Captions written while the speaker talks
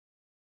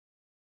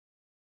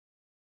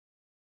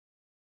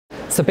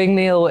So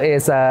Bing-Neel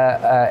is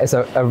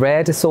a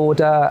rare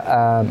disorder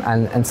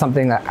and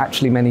something that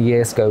actually many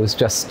years ago was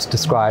just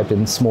described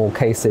in small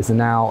cases, and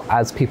now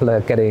as people are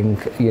getting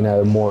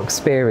more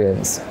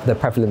experience, the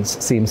prevalence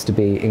seems to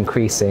be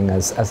increasing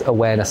as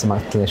awareness among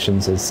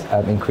clinicians is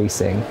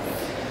increasing.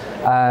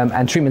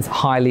 And treatment's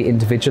highly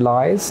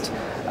individualized.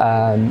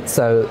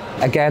 So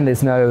again,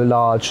 there's no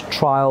large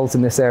trials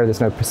in this area, there's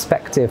no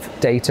prospective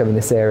data in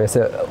this area,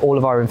 so all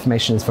of our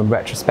information is from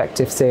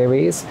retrospective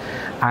series,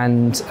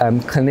 and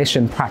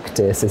clinician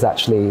practice is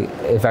actually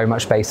very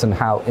much based on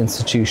how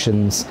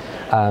institutions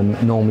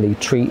normally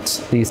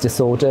treat these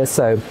disorders.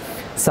 So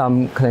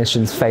some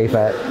clinicians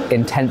favour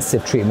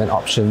intensive treatment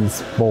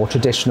options, more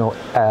traditional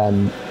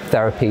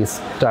therapies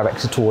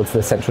directed towards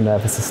the central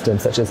nervous system,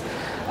 such as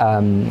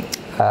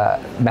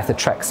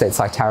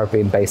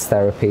methotrexate-cytarabine-based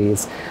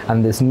therapies,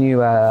 and there's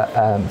newer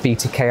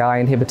BTKI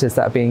inhibitors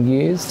that are being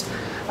used.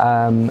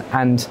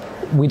 And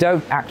we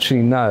don't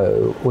actually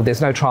know, or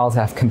there's no trials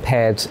that have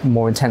compared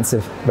more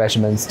intensive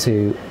regimens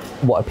to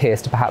what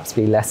appears to perhaps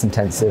be less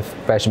intensive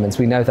regimens.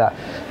 We know that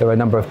there are a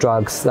number of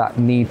drugs that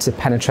need to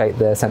penetrate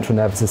the central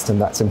nervous system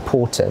that's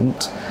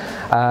important.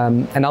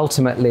 And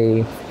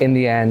ultimately, in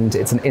the end,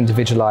 it's an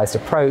individualized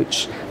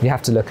approach. You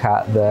have to look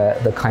at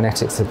the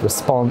kinetics of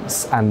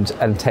response and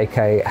take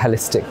a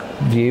holistic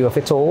view of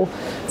it all.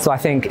 So I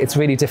think it's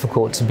really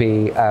difficult to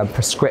be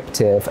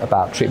prescriptive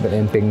about treatment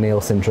in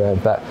Bing-Neel syndrome,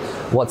 but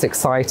what's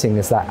exciting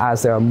is that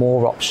as there are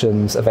more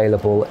options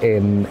available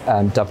in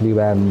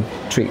WM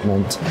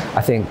treatment,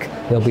 I think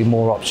there'll be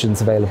more options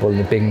available in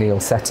the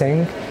Bing-Neel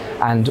setting.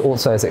 And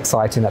also it's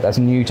exciting that as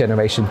new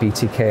generation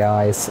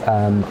BTKIs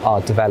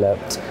are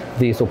developed,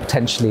 these will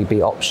potentially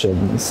be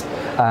options.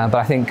 But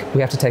I think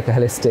we have to take a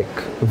holistic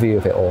view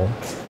of it all.